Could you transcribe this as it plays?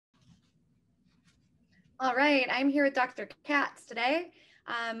All right, I'm here with Dr. Katz today.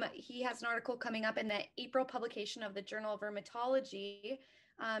 He has an article coming up in the April publication of the Journal of Rheumatology.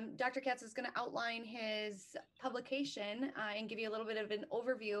 Dr. Katz is going to outline his publication and give you a little bit of an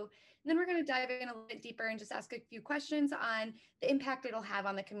overview. And then we're going to dive in a little bit deeper and just ask a few questions on the impact it'll have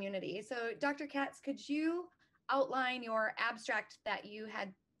on the community. So Dr. Katz, could you outline your abstract that you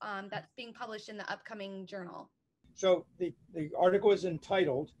had that's being published in the upcoming journal? So the article is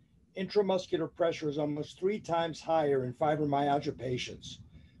entitled, Intramuscular Pressure is Almost 3 Times Higher in Fibromyalgia Patients,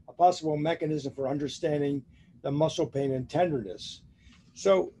 a Possible Mechanism for Understanding the Muscle Pain and Tenderness.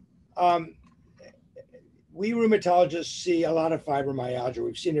 So we rheumatologists see a lot of fibromyalgia.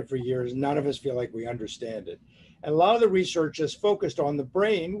 We've seen it for years. None of us feel like we understand it. And a lot of the research is focused on the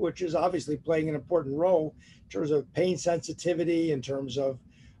brain, which is obviously playing an important role in terms of pain sensitivity, in terms of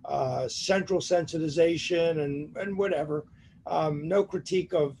central sensitization and whatever. No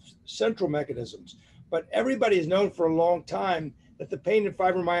critique of central mechanisms. But everybody has known for a long time that the pain in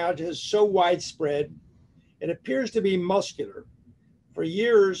fibromyalgia is so widespread, it appears to be muscular. For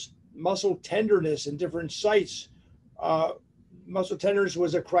years, muscle tenderness in different sites, muscle tenderness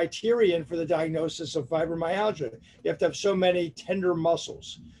was a criterion for the diagnosis of fibromyalgia. You have to have so many tender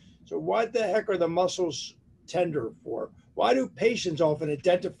muscles. So what the heck are the muscles tender for? Why do patients often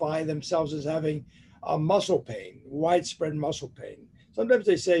identify themselves as having muscle pain, widespread muscle pain? Sometimes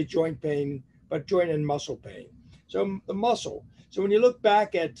they say joint pain, but joint and muscle pain. So the muscle. So when you look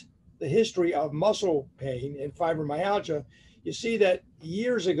back at the history of muscle pain in fibromyalgia, you see that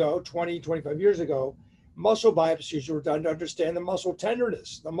years ago, 20, 25 years ago, muscle biopsies were done to understand the muscle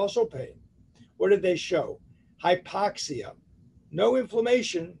tenderness, the muscle pain. What did they show? Hypoxia. No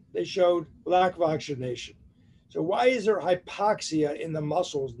inflammation. They showed lack of oxygenation. So why is there hypoxia in the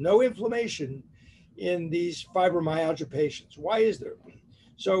muscles, no inflammation in these fibromyalgia patients? Why is there?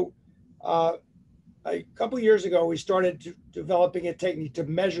 So a couple of years ago, we started developing a technique to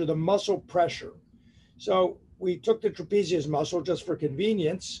measure the muscle pressure. So we took the trapezius muscle just for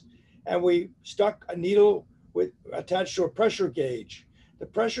convenience, and we stuck a needle attached to a pressure gauge. The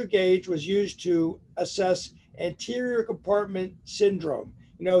pressure gauge was used to assess anterior compartment syndrome.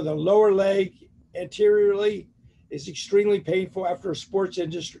 You know, the lower leg anteriorly is extremely painful after a sports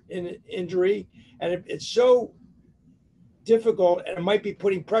injury, and it's so difficult, and it might be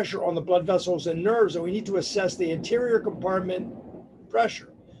putting pressure on the blood vessels and nerves, and we need to assess the anterior compartment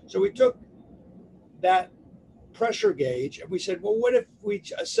pressure. So we took that pressure gauge and we said, well, what if we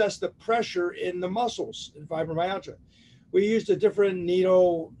assess the pressure in the muscles in fibromyalgia? We used a different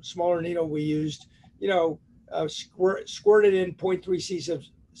needle, smaller needle. We used, squirted in 0.3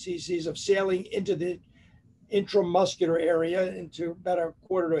 cc's of saline into the intramuscular area, into about a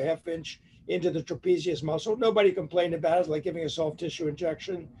quarter to a half inch into the trapezius muscle. Nobody complained about it. It's like giving a soft tissue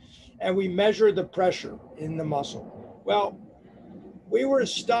injection. And we measured the pressure in the muscle. Well, we were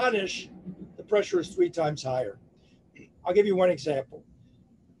astonished the pressure is 3 times higher. I'll give you one example.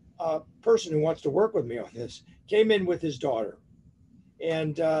 A person who wants to work with me on this came in with his daughter.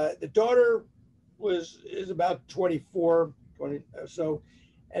 And the daughter is about 24, 20 or so,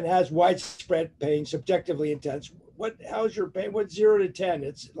 and has widespread pain, subjectively intense. How's your pain? What's 0 to 10?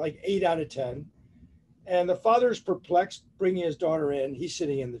 It's like 8 out of 10. And the father's perplexed, bringing his daughter in. He's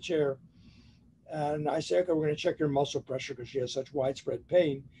sitting in the chair. And I say, okay, we're going to check your muscle pressure because she has such widespread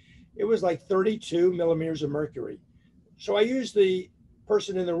pain. It was like 32 millimeters of mercury. So I used the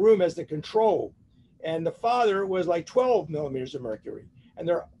person in the room as the control. And the father was like 12 millimeters of mercury. And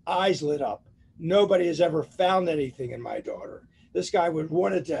their eyes lit up. Nobody has ever found anything in my daughter. This guy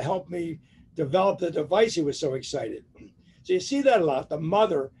wanted to help me develop the device. He was so excited. So you see that a lot. The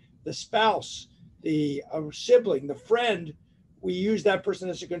mother, the spouse, the sibling, the friend, we use that person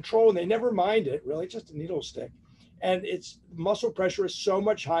as a control, and they never mind it, really, just a needle stick. And its muscle pressure is so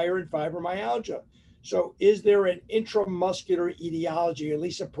much higher in fibromyalgia. So is there an intramuscular etiology, at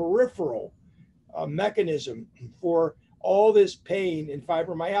least a peripheral mechanism for all this pain in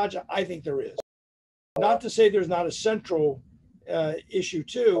fibromyalgia? I think there is. Not to say there's not a central issue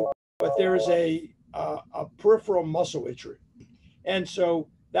too, but there's a peripheral muscle injury. And so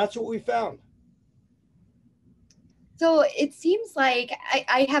that's what we found. So it seems like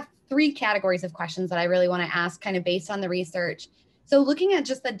I have 3 categories of questions that I really want to ask kind of based on the research. So looking at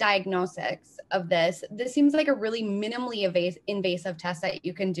just the diagnostics of this seems like a really minimally invasive test that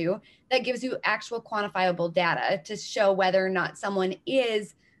you can do that gives you actual quantifiable data to show whether or not someone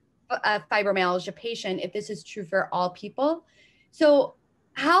is a fibromyalgia patient, if this is true for all people. So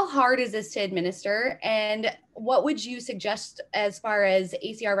how hard is this to administer? And what would you suggest as far as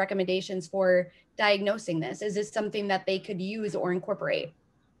ACR recommendations for diagnosing this? Is this something that they could use or incorporate?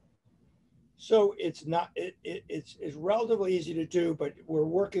 So it's not it's relatively easy to do, but we're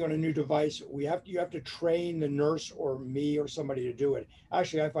working on a new device. You have to train the nurse or me or somebody to do it.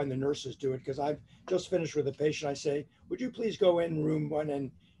 Actually, I find the nurses do it because I've just finished with a patient. I say, would you please go in room one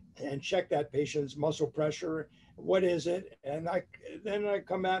and check that patient's muscle pressure? What is it? And then I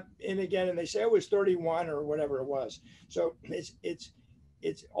come out in again and they say, oh, it was 31 or whatever it was. So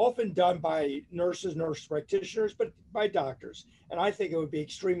it's often done by nurses, nurse practitioners, but by doctors. And I think it would be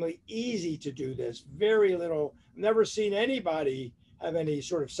extremely easy to do this. Very little, I've never seen anybody have any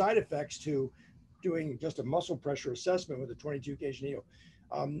sort of side effects to doing just a muscle pressure assessment with a 22 gauge needle.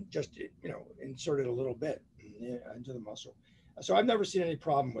 Just, insert it a little bit into the muscle. So I've never seen any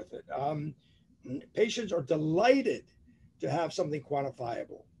problem with it. Patients are delighted to have something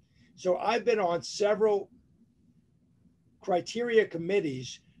quantifiable. So I've been on several criteria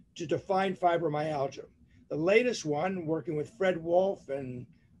committees to define fibromyalgia. The latest one, working with Fred Wolf and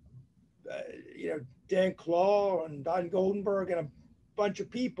Dan Claw and Don Goldenberg and a bunch of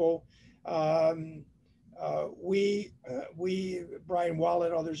people, we Brian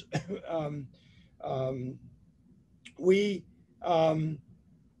Wallet, others, we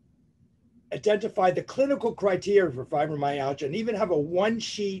identified the clinical criteria for fibromyalgia and even have a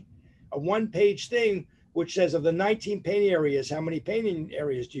one-page thing which says of the 19 pain areas, how many pain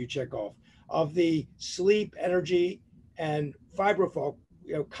areas do you check off? Of the sleep, energy, and fibrofol,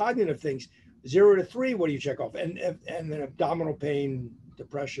 cognitive things, 0 to 3, what do you check off? And then abdominal pain,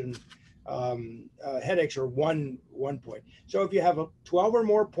 depression, headaches are one point. So if you have 12 or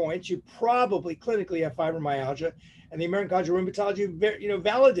more points, you probably clinically have fibromyalgia. And the American College of Rheumatology,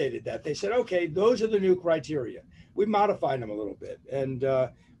 validated that. They said, okay, those are the new criteria. We modified them a little bit. And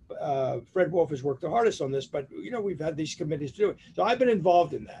Fred Wolf has worked the hardest on this, but we've had these committees to do it. So I've been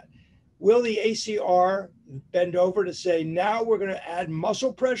involved in that. Will the ACR bend over to say, now we're going to add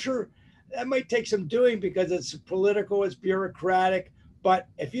muscle pressure? That might take some doing because it's political, it's bureaucratic. But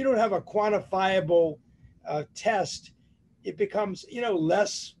if you don't have a quantifiable test, it becomes,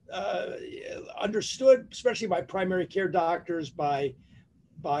 less understood, especially by primary care doctors, by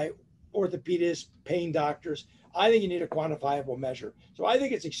orthopedists, pain doctors. I think you need a quantifiable measure. So I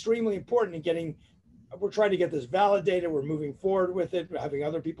think it's extremely important in we're trying to get this validated. We're moving forward with it. We're having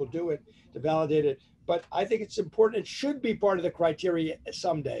other people do it to validate it. But I think it's important. It should be part of the criteria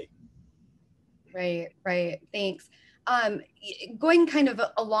someday. Right. Thanks. Going kind of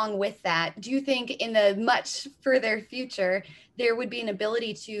along with that, do you think in the much further future, there would be an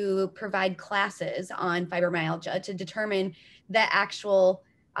ability to provide classes on fibromyalgia to determine the actual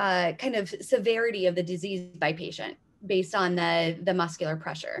kind of severity of the disease by patient based on the muscular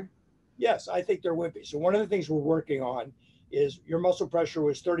pressure? Yes, I think there would be. So one of the things we're working on is your muscle pressure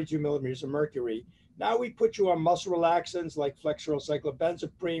was 32 millimeters of mercury. Now we put you on muscle relaxants like flexural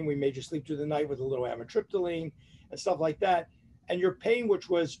cyclobenzaprine. We made you sleep through the night with a little amitriptyline and stuff like that. And your pain, which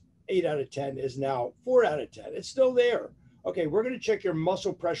was 8 out of 10, is now 4 out of 10. It's still there. Okay, we're going to check your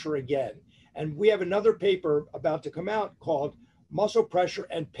muscle pressure again. And we have another paper about to come out called Muscle Pressure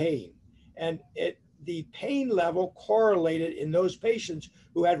and Pain. And the pain level correlated in those patients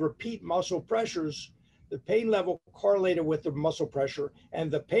who had repeat muscle pressures. The pain level correlated with the muscle pressure, and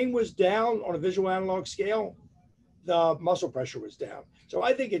the pain was down on a visual analog scale. The muscle pressure was down. So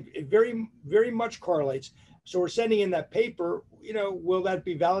I think it very, very much correlates. So we're sending in that paper. Will that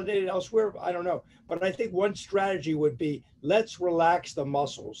be validated elsewhere? I don't know. But I think one strategy would be, let's relax the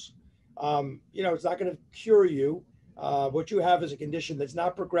muscles. It's not going to cure you. What you have is a condition that's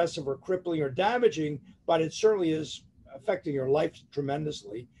not progressive or crippling or damaging, but it certainly is affecting your life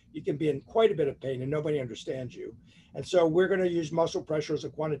tremendously. You can be in quite a bit of pain and nobody understands you. And so we're going to use muscle pressure as a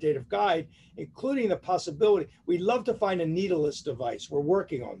quantitative guide, including the possibility. We'd love to find a needleless device. We're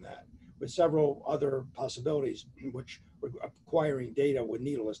working on that with several other possibilities, which we're acquiring data with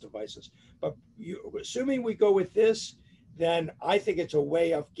needleless devices. But assuming we go with this, then I think it's a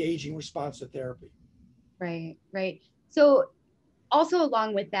way of gauging response to therapy. Right. So also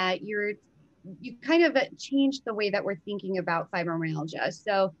along with that, you kind of changed the way that we're thinking about fibromyalgia.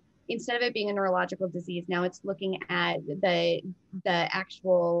 So instead of it being a neurological disease, now it's looking at the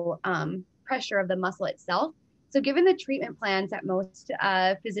actual pressure of the muscle itself. So given the treatment plans that most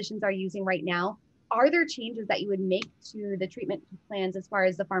physicians are using right now, are there changes that you would make to the treatment plans as far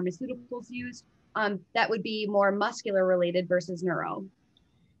as the pharmaceuticals used that would be more muscular related versus neuro?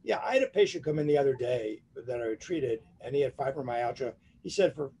 Yeah, I had a patient come in the other day that I treated, and he had fibromyalgia. He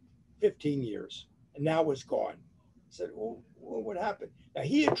said for 15 years, and now was gone. I said, well, what happened? Now,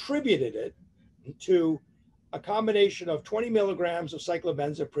 he attributed it to a combination of 20 milligrams of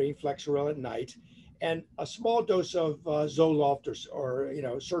cyclobenzaprine, Flexeril at night, and a small dose of Zoloft or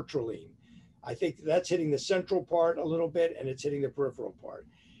sertraline. I think that's hitting the central part a little bit, and it's hitting the peripheral part.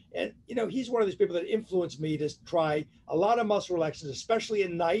 And he's one of those people that influenced me to try a lot of muscle relaxants, especially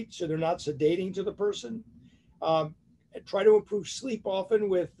at night, so they're not sedating to the person. And try to improve sleep often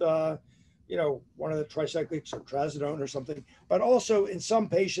with, one of the tricyclics or trazodone or something. But also in some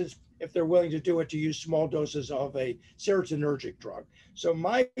patients, if they're willing to do it, to use small doses of a serotonergic drug. So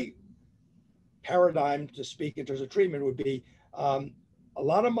my paradigm to speak in terms of treatment would be a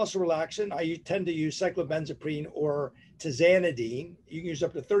lot of muscle relaxant. I tend to use cyclobenzaprine or tizanidine. You can use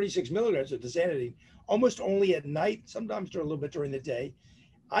up to 36 milligrams of tizanidine, almost only at night, sometimes a little bit during the day.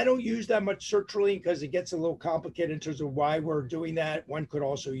 I don't use that much sertraline because it gets a little complicated in terms of why we're doing that. One could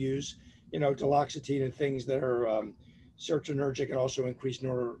also use, duloxetine and things that are serotonergic and also increase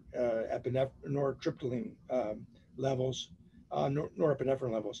norepinephrine levels,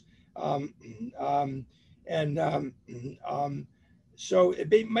 norepinephrine levels. Um, um, and So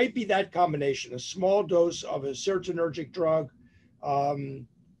it might be that combination, a small dose of a serotonergic drug, or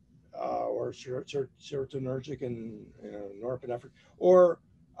serotonergic and norepinephrine, or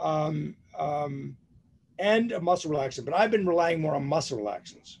um, um, and a muscle relaxant. But I've been relying more on muscle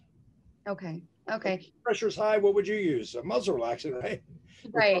relaxants. Okay. If Okay. pressure's high, what would you use? A muscle relaxant, right?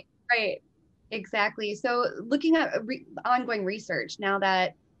 Right. Right. Exactly. So looking at ongoing research now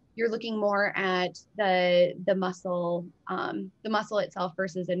that you're looking more at the muscle itself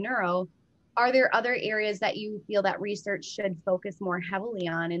versus a neuro, are there other areas that you feel that research should focus more heavily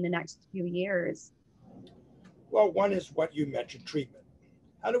on in the next few years? Well, one is what you mentioned, treatment.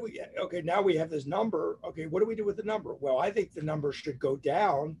 How do we, okay, now we have this number. Okay, what do we do with the number? Well, I think the number should go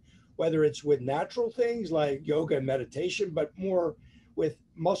down, whether it's with natural things like yoga and meditation, but more with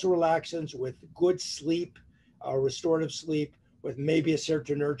muscle relaxants, with good sleep, restorative sleep, with maybe a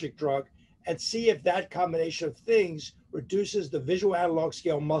serotonergic drug, and see if that combination of things reduces the visual analog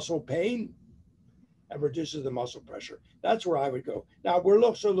scale muscle pain and reduces the muscle pressure. That's where I would go. Now, we're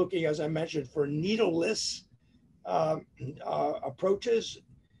also looking, as I mentioned, for needleless approaches.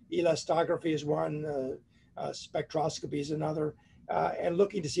 Elastography is one, spectroscopy is another, and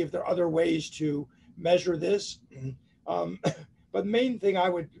looking to see if there are other ways to measure this. Um, but the main thing I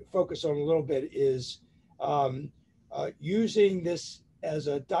would focus on a little bit is using this as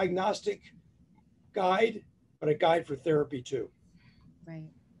a diagnostic guide, but a guide for therapy too. Right.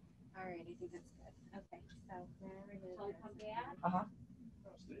 All right, I think that's good. Okay, so we're gonna remove this. Uh-huh.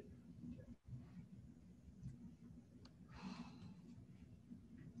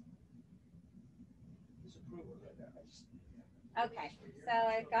 Okay, so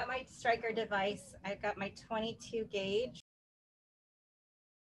I've got my striker device. I've got my 22 gauge.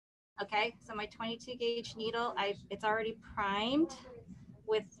 Okay, so my 22 gauge needle, it's already primed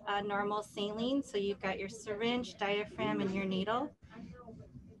with normal saline. So you've got your syringe, diaphragm, and your needle.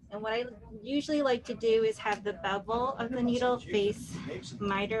 And what I usually like to do is have the bevel of the needle face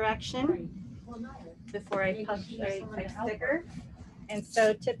my direction before I stick her. And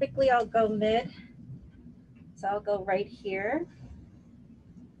so typically I'll go mid. So I'll go right here.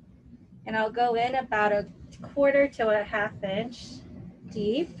 And I'll go in about a quarter to a half inch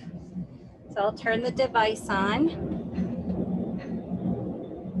deep. So I'll turn the device on.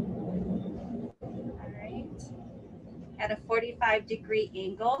 All right. At a 45-degree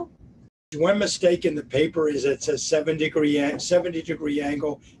angle. One mistake in the paper is it says 70-degree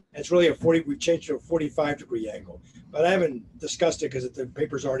angle. It's really a 40. We changed to a 45-degree angle, but I haven't discussed it because the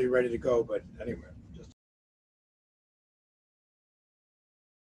paper's already ready to go. But anyway.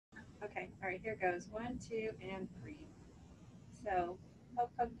 Okay, all right, here goes 1, 2, and 3. So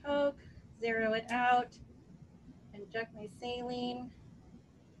poke, poke, poke, zero it out, inject my saline.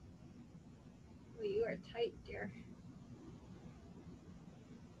 Ooh, you are tight, dear.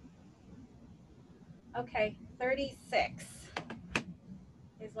 Okay, 36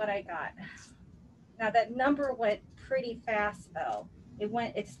 is what I got. Now that number went pretty fast though.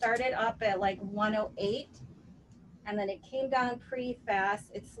 It started up at like 108 and then it came down pretty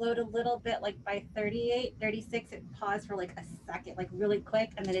fast. It slowed a little bit, like by 38, 36, it paused for like a second, like really quick,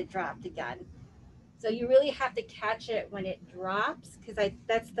 and then it dropped again. So you really have to catch it when it drops, because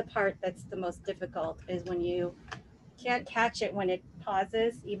that's the part that's the most difficult, is when you can't catch it when it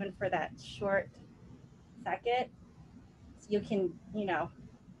pauses, even for that short second. So you can,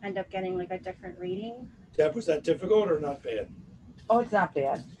 end up getting like a different reading. Deb, was that difficult or not bad? Oh, it's not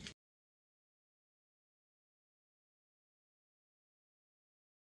bad.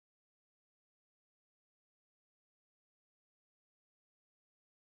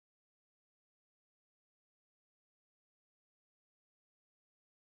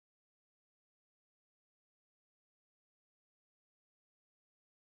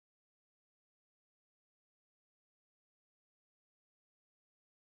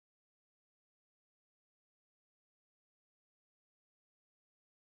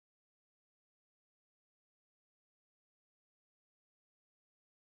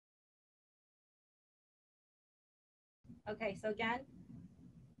 Okay, so again,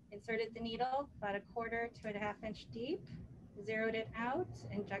 inserted the needle about 1/4 to 1/2 inch deep, zeroed it out,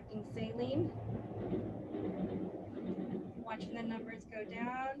 injecting saline, watching the numbers go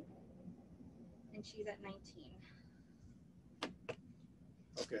down, and she's at 19.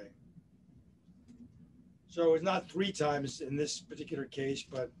 Okay. So it's not 3 times in this particular case,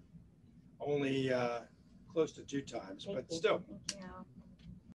 but only close to 2 times, but still. Thank you.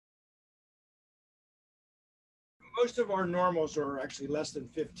 Most of our normals are actually less than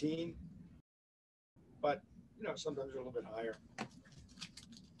 15, but sometimes they're a little bit higher.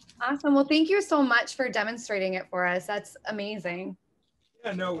 Awesome. Well, thank you so much for demonstrating it for us. That's amazing.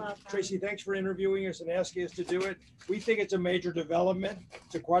 Yeah, no, Welcome. Tracy, thanks for interviewing us and asking us to do it. We think it's a major development.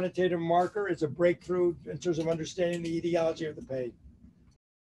 It's a quantitative marker. It's a breakthrough in terms of understanding the etiology of the pain.